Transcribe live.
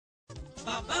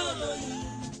Baba Oloyin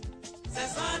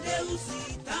Adéwùsì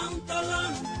táwọn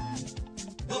tọ́lọ́run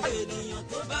gbogbo ènìyàn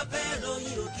tó bá fẹ́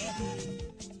ròyìn òkìkí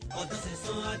ọ̀dọ̀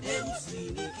Sẹ̀san Adéwùsì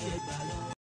ní kí ẹ gbà lọ.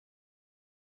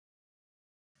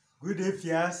 Good day,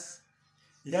 Ppers.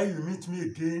 Here you meet me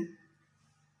again,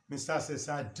 Mr.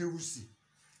 Sẹ̀san Adéwùsì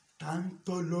táwọn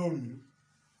tọ́lọ́run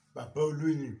Baba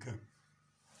Oloyin kan.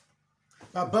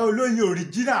 Baba Oloyin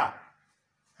original.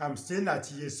 I'm staying at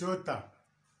Iyesi Ota.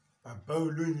 Baba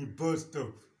Oloyin Bus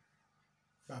Stop.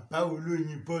 Baba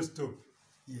Oloyin Bus Stop,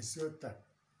 Iyesi Ota.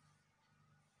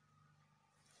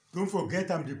 Don't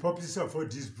forget I'm the publisher of all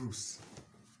these books.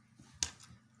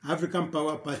 African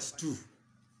Power Part 2.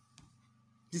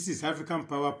 This is African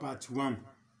Power Part 1.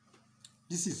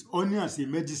 This is Honey as a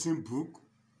Medicine book.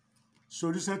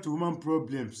 Solution to Women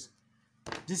Problems.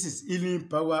 This is Healing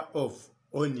Power of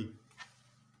Honey.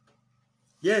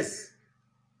 Yes.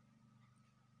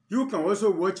 You can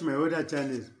also watch my other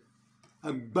channels.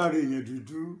 Agbára Èèyàn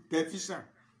Dúdú television,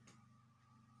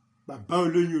 Baba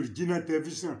Oloyin original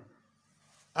television,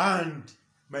 and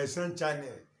my son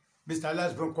channel, Mr.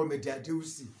 Last Born Comedy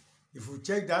Adéwùsì. If you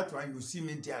check that one, you see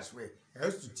me there as well. I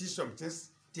used to teach some things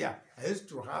there. I used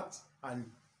to write, and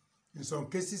in some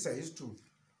cases, I used to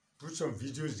put some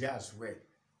videos there as well.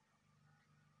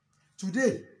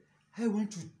 Today, I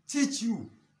want to teach you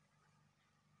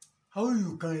how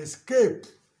you can escape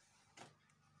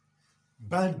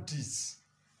bandits,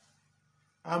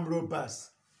 R0BBERS,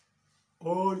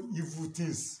 all evil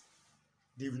things.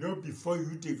 They will not be for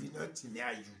you, they will not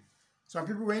near you. Some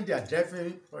people, when they are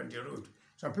driving on the road,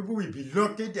 some people will be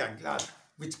locking their glass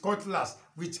with cutlass,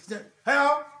 with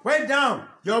hell, way down,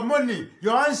 your money,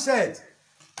 your handset.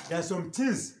 There are some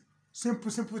things, simple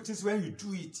things, when you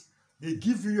do it, they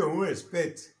give you your own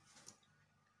respect.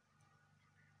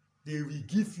 They will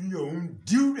give you your own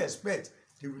due respect.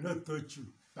 They will not touch you.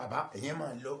 Baba,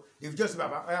 they've just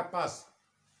Baba, pass.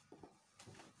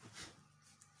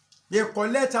 They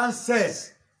collect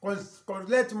answers,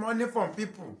 collect money from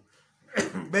people.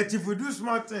 But if you do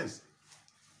small things,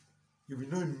 it will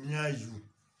not near you.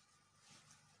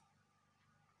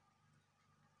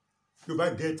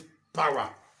 Cuba get power.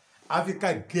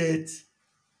 Africa get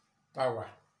power.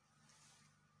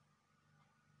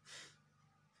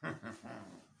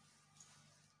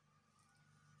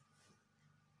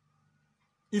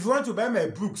 If you want to buy my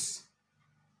books,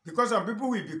 because some people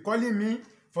will be calling me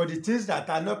for the things that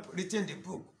are not written in the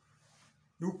book,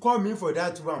 you call me for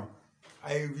that one,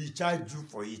 I will charge you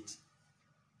for it.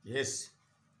 Yes.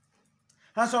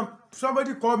 And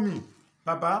somebody called me,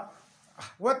 Baba,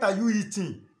 what are you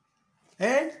eating?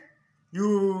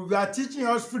 You are teaching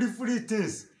us free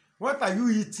things. What are you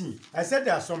eating? I said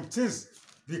there are some things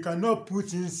we cannot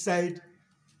put inside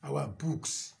our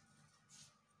books.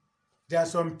 There are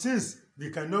some things we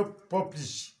cannot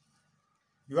publish.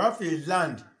 You have a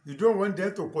land, you don't want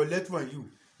them to collect from you.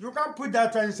 You can't put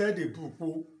that one inside the book.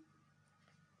 Oh.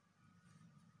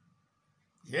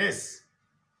 Yes.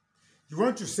 You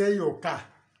want to sell your car,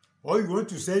 or you want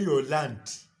to sell your land.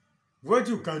 What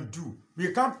you can do,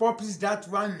 we can't publish that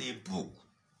one in a book.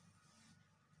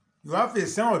 You have a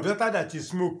son or daughter that is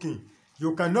smoking.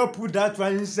 You cannot put that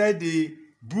one inside the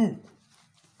book.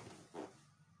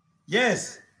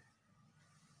 Yes.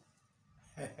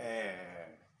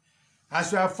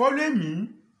 As you are following me,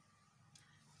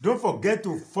 don't forget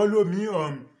to follow me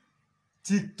on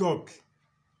TikTok.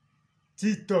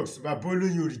 TikTok's Baba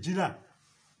Oloyin original.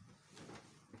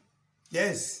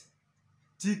 Yes,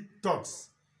 TikToks.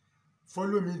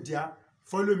 Follow me there.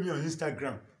 Follow me on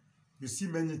Instagram. You see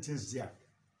many things there.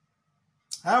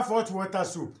 I have hot water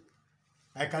soap.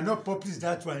 I cannot publish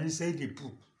that one inside the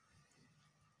book.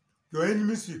 Your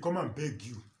enemies will come and beg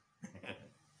you.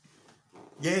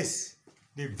 Yes,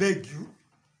 they beg you.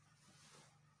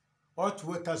 Hot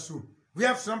water soup. We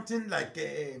have something like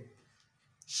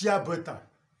shea butter.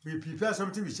 We prepare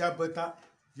something with shea butter.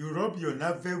 You rub your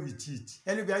navel with it.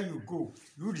 Anywhere you go,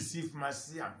 you receive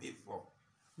mercy and favor.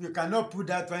 You cannot put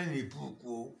that one in a book.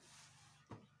 Oh.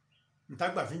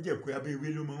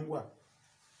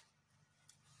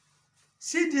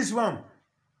 See this one.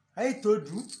 I told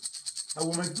you, I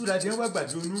will do that.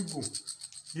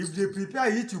 If they prepare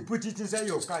it, you put it inside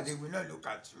your car, they will not look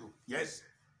at you. Yes.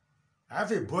 I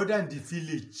have a brother in the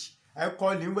village. I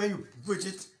call him when you put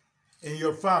it in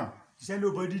your farm. He said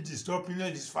nobody disturbing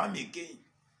this farm again.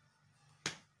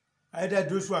 Either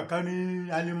those who are carrying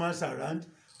animals around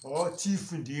or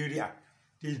thief in the area.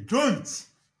 They don't.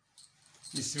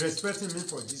 He's respecting me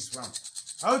for this one.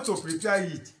 How to prepare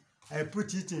it? I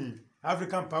put it in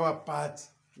African Power Part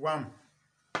 1.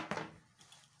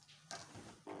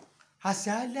 As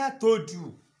I earlier told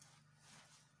you,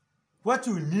 what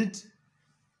you need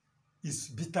is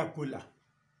bitter cola.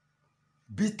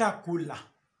 Bitter cola.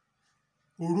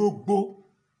 Orogbo.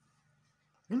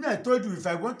 You know, I told you if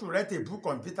I want to write a book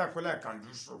on bitter cola, I can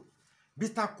do so.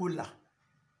 Bitter cola.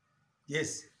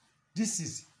 Yes, this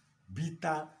is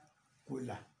bitter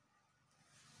cola.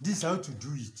 This is how to do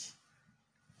it.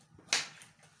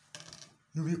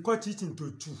 You will cut it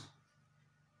into two.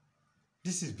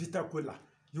 This is bitter cola.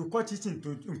 You cut it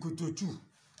into two.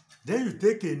 Then you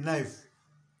take a knife.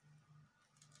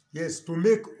 Yes, to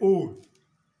make hole.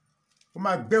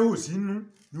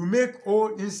 You make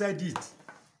hole inside it.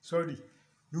 Sorry.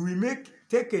 You will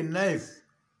take a knife,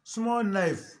 small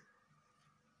knife,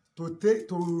 to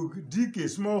dig a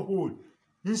small hole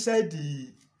inside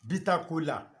the bitter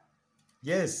cola.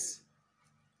 Yes.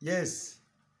 Yes.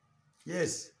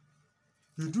 Yes.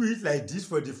 You do it like this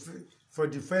for the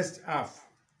first half.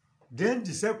 Then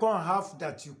the second half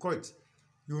that you cut,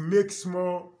 you make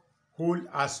small hole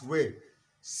as well.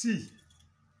 See.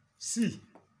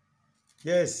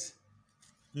 Yes.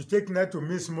 You take knife to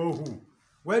make small hole.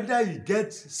 Whether it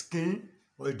gets skin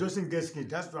or it doesn't get skin,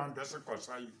 that's one doesn't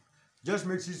concern you. Just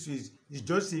make it sweet. It's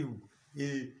just a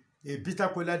bitter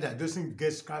cola that doesn't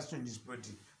get scratched on his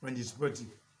body.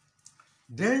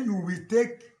 Then you will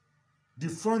take the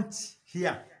front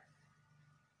here.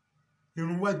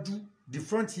 The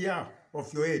front here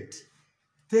of your head.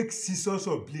 Take scissors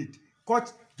or blade.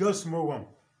 Cut just small one.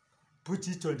 Put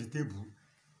it on the table.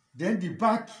 Then the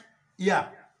back here,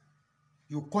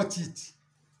 you cut it.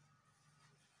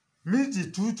 Mix the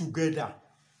two together.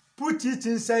 Put it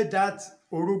inside that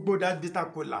orogbo, that bitter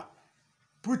cola.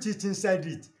 Put it inside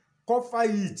it. Cover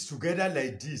it together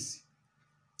like this.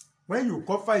 When you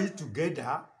cover it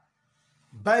together,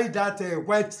 buy that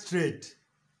white thread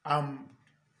and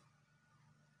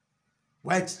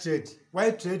black thread.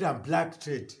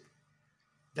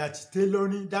 That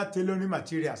tailoring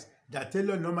materials that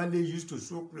tailor normally used to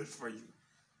sew clothes for you.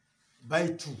 Buy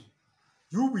two.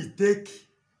 You will take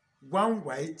one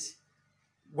white,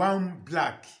 one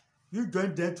black. You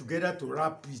join them together to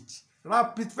wrap it.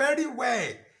 Wrap it very well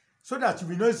so that you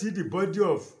will not see the body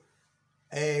of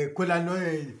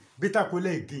bitter cola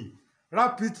again.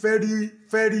 Wrap it very,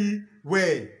 very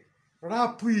well.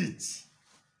 Wrap it.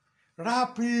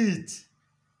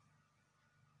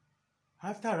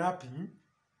 After wrapping,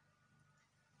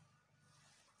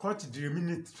 cut the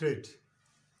remaining thread.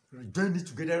 Join it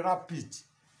together, wrap it.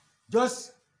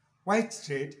 Just white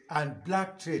thread and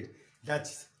black thread that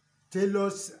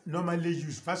tailors normally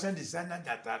use, fashion designers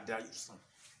that are using.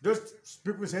 Those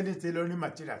people selling tailoring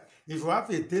material. If you have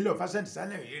a tailor fashion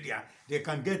designer area, they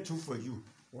can get two for you.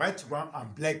 White one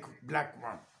and black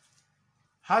one.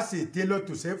 Has a tailor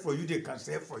to sell for you, they can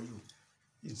sell for you.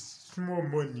 It's small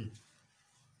money.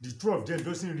 The two of them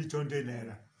doesn't reach 100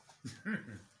 naira.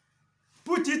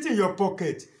 Put it in your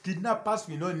pocket. Kidnappers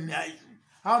will not near you.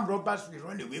 Armed robbers will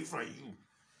run away from you.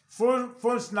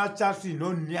 Phone snatchers will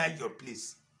not near your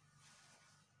place.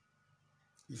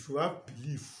 If you have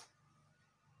belief.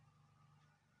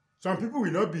 Some people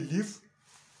will not believe.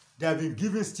 They have been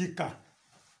given sticker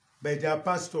by their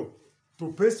pastor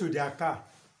to paste to their car.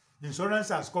 Insurance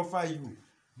has covered you.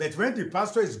 But when the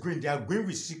pastor is going, they are going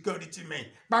with security men.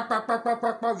 With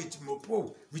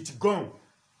mopo, with gun.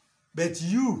 But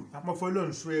you, I'm a follow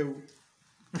swear.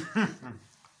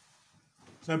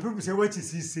 Some people say, what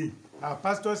is he saying? Our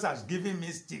pastors has given me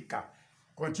sticker.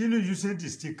 Continue using the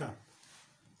sticker.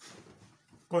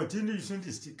 Continue using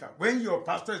the sticker. When your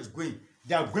pastor is going,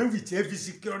 they are going with heavy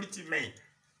security men.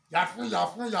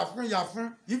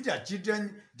 Yafun. If their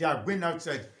children, they are going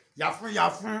outside.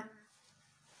 Yafun.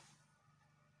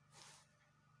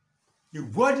 The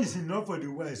word is enough for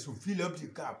the wise to fill up the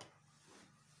cup.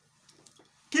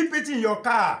 Keep it in your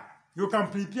car. You can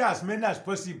prepare as many as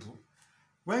possible.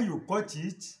 When you cut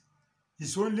it,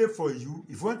 it's only for you.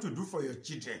 If you want to do for your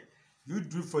children, you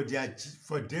do for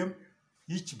them.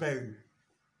 Each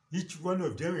one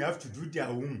of them, you have to do their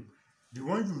own. The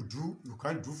one you do, you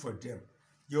can't do for them.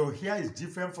 Your hair is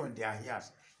different from their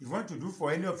hairs. If you want to do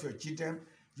for any of your children,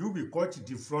 you will cut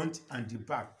the front and the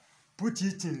back. Put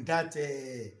it in that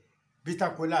bitter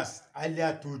colas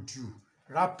earlier told you.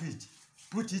 Wrap it.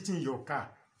 Put it in your car.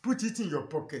 Put it in your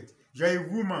pocket. You are a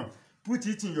woman. Put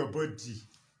it in your body.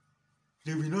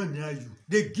 They will not near you.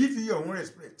 They give you your own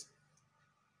respect.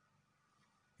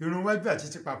 You know what?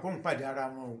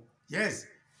 Yes.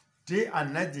 Day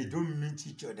and night they don't meet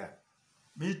each other.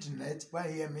 Midnight, 1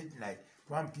 a.m. midnight,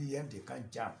 1 p.m. they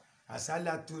can't jam. As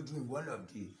Allah told you in one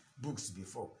of the books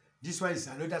before. This one is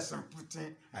another simple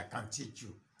thing I can teach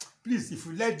you. Please, if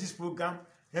you like this program,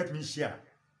 help me share.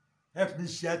 Help me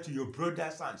share to your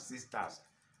brothers and sisters.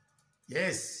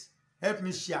 Yes, help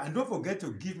me share, and don't forget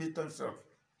to give me thumbs up.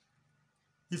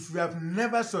 If you have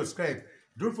never subscribed,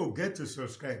 don't forget to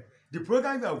subscribe. The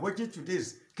program you are watching today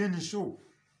is Kinni Show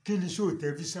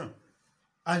Television,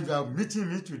 and you are meeting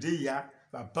me today here,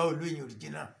 Baba Oloyin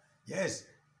Original. Yes.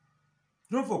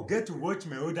 Don't forget to watch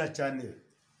my other channel,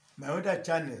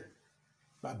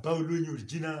 Baba Oloyin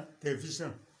Original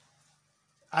Television,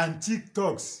 and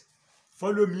TikToks.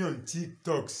 Follow me on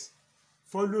TikToks.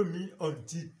 Follow me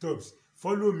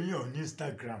on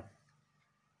Instagram.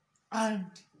 And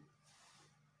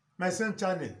my son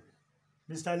channel,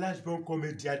 Mr. Lashbone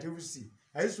Comedy Adewusi.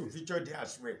 I used to feature there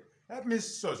as well. Help me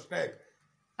subscribe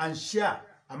and share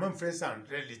among friends and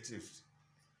relatives.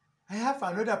 I have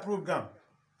another program,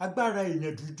 Agbára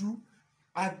Èèyàn Dúdú.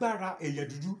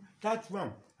 That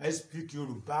one, I speak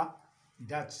Yoruba.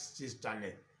 That's this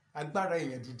channel. Agbára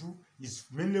Èèyàn Dúdú is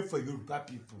mainly for Yoruba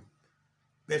people.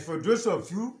 But for those of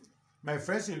you, my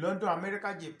friends in London,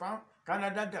 America, Japan,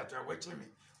 Canada that are watching me,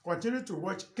 continue to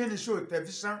watch Kinni Show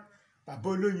Television, Baba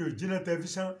Oloyin Original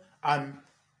Television, and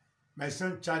my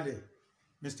son channel,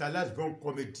 Mr. Lashbone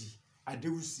Comedy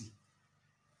Adewusi.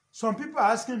 Some people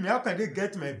are asking me, how can they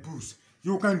get my books?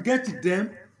 You can get them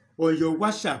on your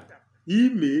WhatsApp,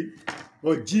 email,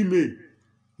 or Gmail.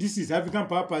 This is African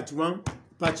Power Part 1,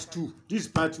 Part 2. This is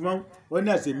Part 1,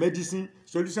 only as a medicine,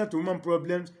 solution to human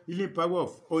problems, healing power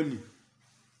of honey.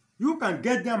 You can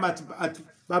get them at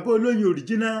Baba Oloyin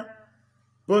Original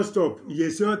Bus Stop,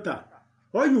 Iyesi Ota.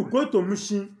 Or you go to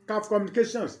Mushin, CAF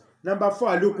Communications, number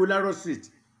 4, Alokolaro Street.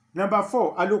 Number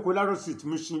 4, Alokolaro Street,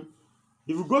 Mushin.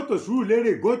 If you go to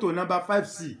Surulere, go to number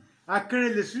 5C,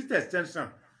 Akerele Street Extension,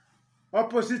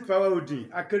 opposite Power Holding,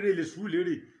 Akerele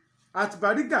Surulere. At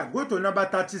Bariga, go to number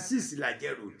 36,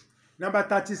 Ilaje Road. Number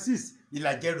 36,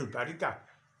 Ilaje Road, Bariga.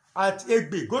 At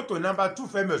Egbe, go to number 2,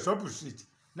 Femi Osobu Street.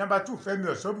 Number 2, Femi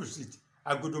Osobu Street,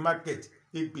 Agodo Market,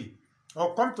 Egbe.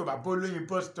 Or come to Baba Oloyin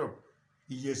Bus Stop,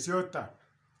 Iyesi Ota.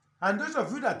 And those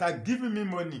of you that are giving me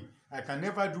money, I can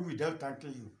never do without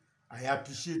thanking you. I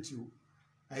appreciate you.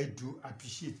 I do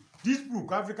appreciate. This book,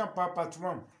 African Power Part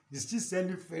 1, is still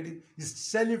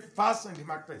selling fast in the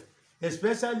market.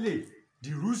 Especially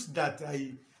the rules that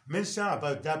I mentioned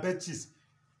about diabetes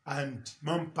and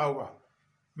manpower.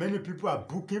 Many people are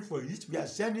booking for it. We are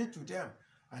sending it to them,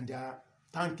 and they are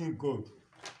thanking God.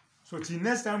 So till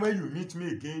next time when you meet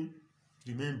me again,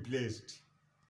 remain blessed.